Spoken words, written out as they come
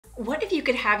What if you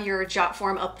could have your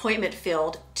Jotform appointment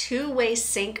field two-way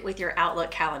sync with your Outlook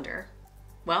calendar?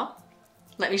 Well,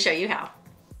 let me show you how.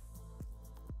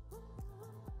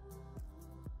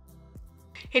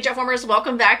 Hey Jotformers,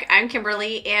 welcome back. I'm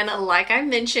Kimberly, and like I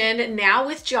mentioned, now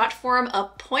with Jotform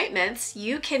Appointments,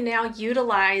 you can now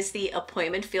utilize the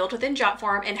appointment field within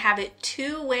Jotform and have it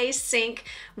two-way sync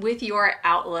with your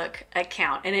Outlook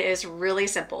account, and it is really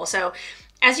simple. So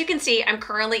as you can see, I'm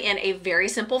currently in a very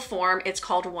simple form. It's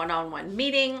called one-on-one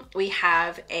meeting. We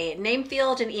have a name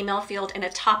field, an email field, and a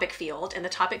topic field. And the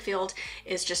topic field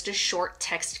is just a short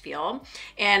text field.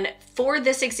 And for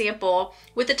this example,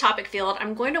 with the topic field,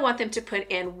 I'm going to want them to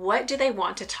put in what do they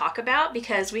want to talk about,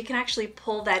 because we can actually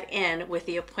pull that in with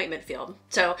the appointment field.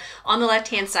 So on the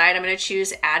left-hand side, I'm going to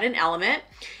choose add an element,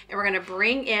 and we're going to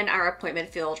bring in our appointment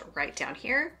field right down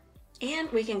here.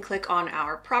 And we can click on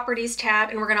our properties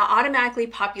tab, and we're going to automatically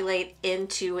populate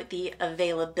into the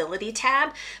availability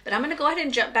tab. But I'm going to go ahead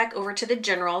and jump back over to the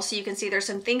general, so you can see there's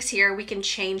some things here. We can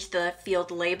change the field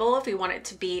label if we want it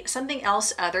to be something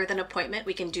else other than appointment.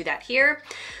 We can do that here.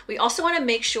 We also want to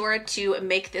make sure to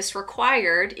make this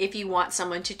required if you want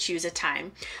someone to choose a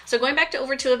time. So going back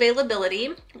over to availability,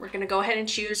 we're going to go ahead and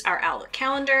choose our Outlook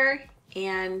calendar,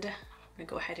 and I'm going to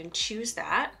go ahead and choose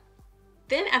that.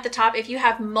 Then at the top, if you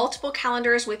have multiple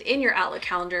calendars within your Outlook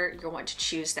calendar, you'll want to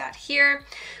choose that here.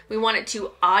 We want it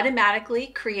to automatically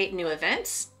create new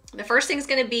events. The first thing is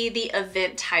going to be the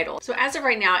event title. So as of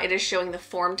right now, it is showing the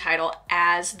form title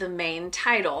as the main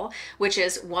title, which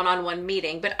is one-on-one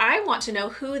meeting, but I want to know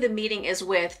who the meeting is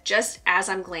with just as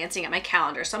I'm glancing at my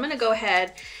calendar. So I'm going to go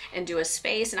ahead and do a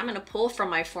space, and I'm going to pull from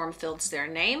my form fields their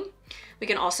name. We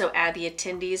can also add the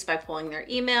attendees by pulling their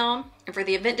email. And for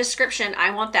the event description, I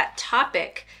want that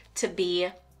topic to be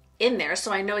in there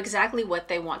so I know exactly what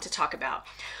they want to talk about.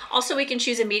 Also, we can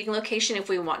choose a meeting location. If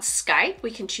we want Skype, we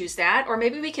can choose that, or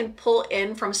maybe we can pull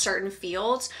in from certain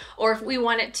fields, or if we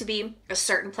want it to be a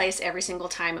certain place every single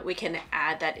time, we can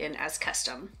add that in as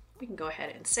custom. We can go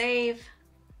ahead and save.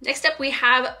 Next up, we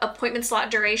have appointment slot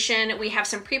duration. We have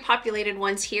some pre-populated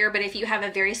ones here, but if you have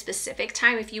a very specific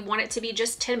time, if you want it to be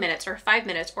just 10 minutes or 5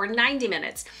 minutes or 90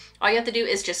 minutes, all you have to do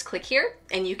is just click here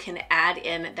and you can add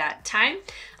in that time.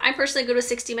 I'm personally good with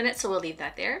 60 minutes, so we'll leave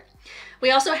that there. We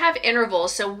also have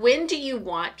intervals. So when do you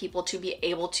want people to be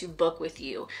able to book with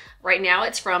you? Right now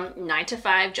it's from 9 to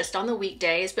 5 just on the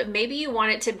weekdays, but maybe you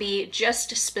want it to be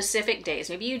just specific days.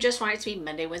 Maybe you just want it to be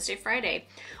Monday, Wednesday, Friday,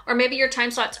 or maybe your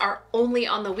time slots are only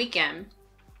on the weekend.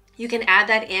 You can add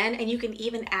that in, and you can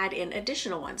even add in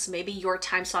additional ones. Maybe your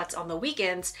time slots on the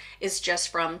weekends is just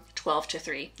from 12 to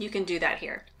 3. You can do that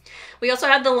here. We also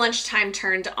have the lunchtime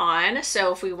turned on.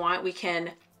 So if we want, we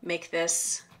can make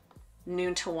this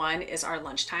noon to 1 is our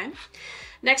lunchtime.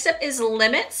 Next up is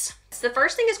limits. So the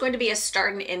first thing is going to be a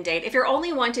start and end date. If you're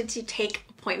only wanted to take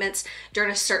appointments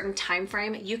during a certain time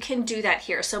frame, you can do that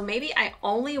here. So maybe I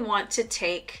only want to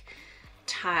take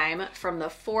time from the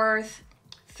 4th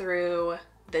through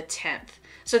the 10th.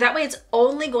 So that way it's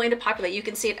only going to populate. You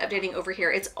can see it updating over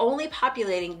here. It's only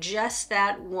populating just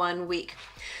that 1 week.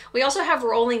 We also have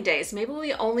rolling days. Maybe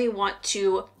we only want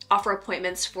to offer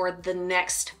appointments for the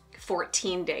next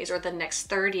 14 days or the next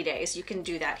 30 days. You can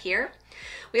do that here.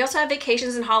 We also have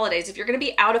vacations and holidays. If you're going to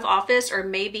be out of office, or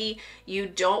maybe you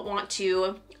don't want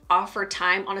to offer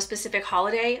time on a specific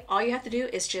holiday, all you have to do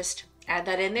is just add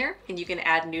that in there, and you can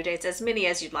add new dates, as many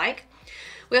as you'd like.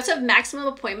 We also have maximum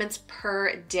appointments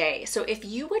per day. So if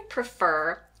you would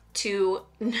prefer to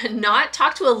not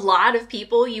talk to a lot of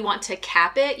people, you want to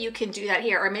cap it, you can do that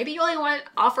here. Or maybe you only want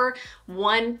to offer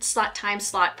one time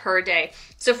slot per day.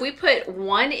 So if we put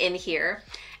 1 in here,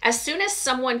 as soon as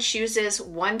someone chooses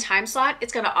 1 time slot,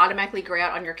 it's going to automatically gray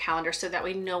out on your calendar so that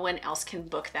way no one else can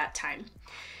book that time.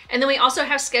 And then we also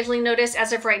have scheduling notice.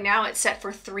 As of right now, it's set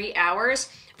for 3 hours.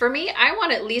 For me, I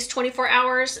want at least 24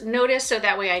 hours notice, so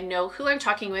that way I know who I'm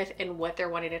talking with and what they're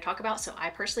wanting to talk about, so I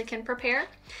personally can prepare.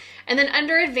 And then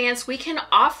under advanced, we can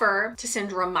offer to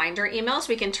send reminder emails.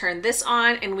 We can turn this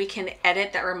on and we can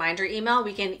edit that reminder email.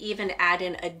 We can even add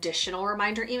in additional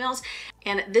reminder emails.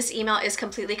 And this email is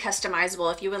completely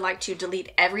customizable. If you would like to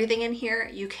delete everything in here,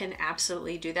 you can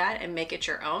absolutely do that and make it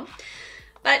your own.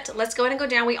 But let's go ahead and go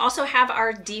down. We also have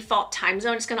our default time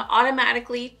zone. It's going to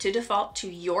automatically default to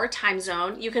your time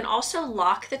zone. You can also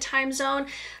lock the time zone.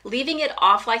 Leaving it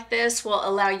off like this will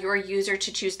allow your user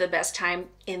to choose the best time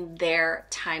in their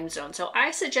time zone. So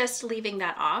I suggest leaving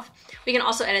that off. We can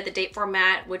also edit the date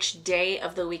format, which day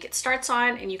of the week it starts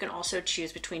on, and you can also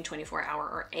choose between 24-hour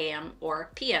or AM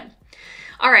or PM.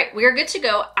 All right, we are good to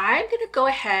go. I'm going to go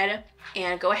ahead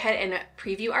and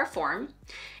preview our form.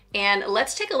 And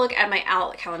let's take a look at my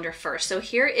Outlook calendar first. So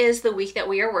here is the week that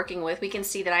we are working with. We can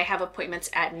see that I have appointments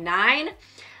at 9,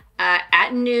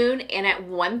 at noon, and at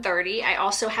 1:30. I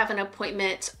also have an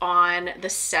appointment on the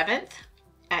 7th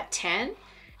at 10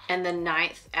 and the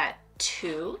 9th at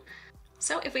 2.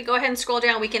 So if we go ahead and scroll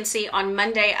down, we can see on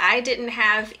Monday, I didn't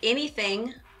have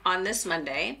anything on this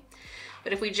Monday.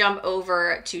 But if we jump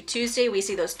over to Tuesday, we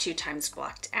see those 2 times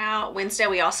blocked out. Wednesday,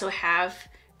 we also have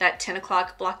that 10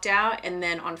 o'clock blocked out. And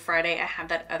then on Friday, I have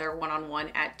that other one-on-one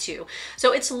at 2.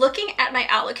 So it's looking at my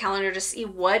Outlook calendar to see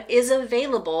what is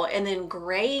available and then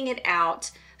graying it out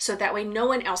so that way no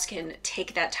one else can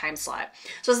take that time slot.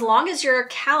 So as long as your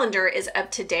calendar is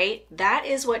up to date, that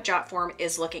is what Jotform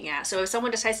is looking at. So if someone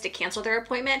decides to cancel their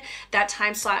appointment, that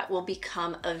time slot will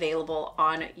become available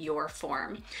on your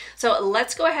form. So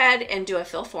let's go ahead and do a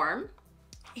fill form.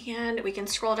 And we can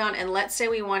scroll down, and let's say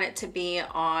we want it to be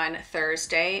on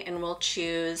Thursday, and we'll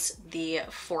choose the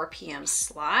 4 p.m.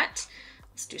 slot.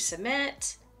 Let's do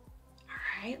submit.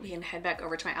 All right, we can head back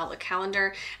over to my Outlook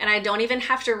calendar, and I don't even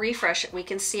have to refresh it. We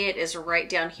can see it is right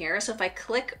down here. So if I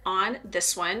click on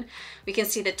this one, we can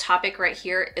see the topic right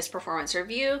here is performance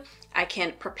review. I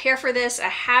can prepare for this. I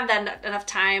have that enough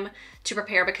time to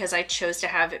prepare because I chose to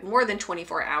have it more than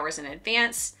 24 hours in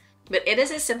advance. But it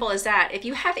is as simple as that. If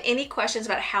you have any questions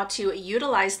about how to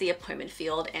utilize the appointment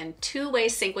field and two-way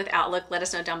sync with Outlook, let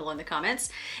us know down below in the comments.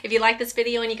 If you like this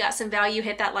video and you got some value,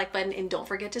 hit that like button and don't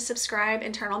forget to subscribe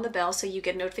and turn on the bell so you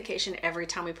get notification every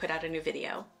time we put out a new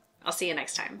video. I'll see you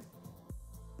next time.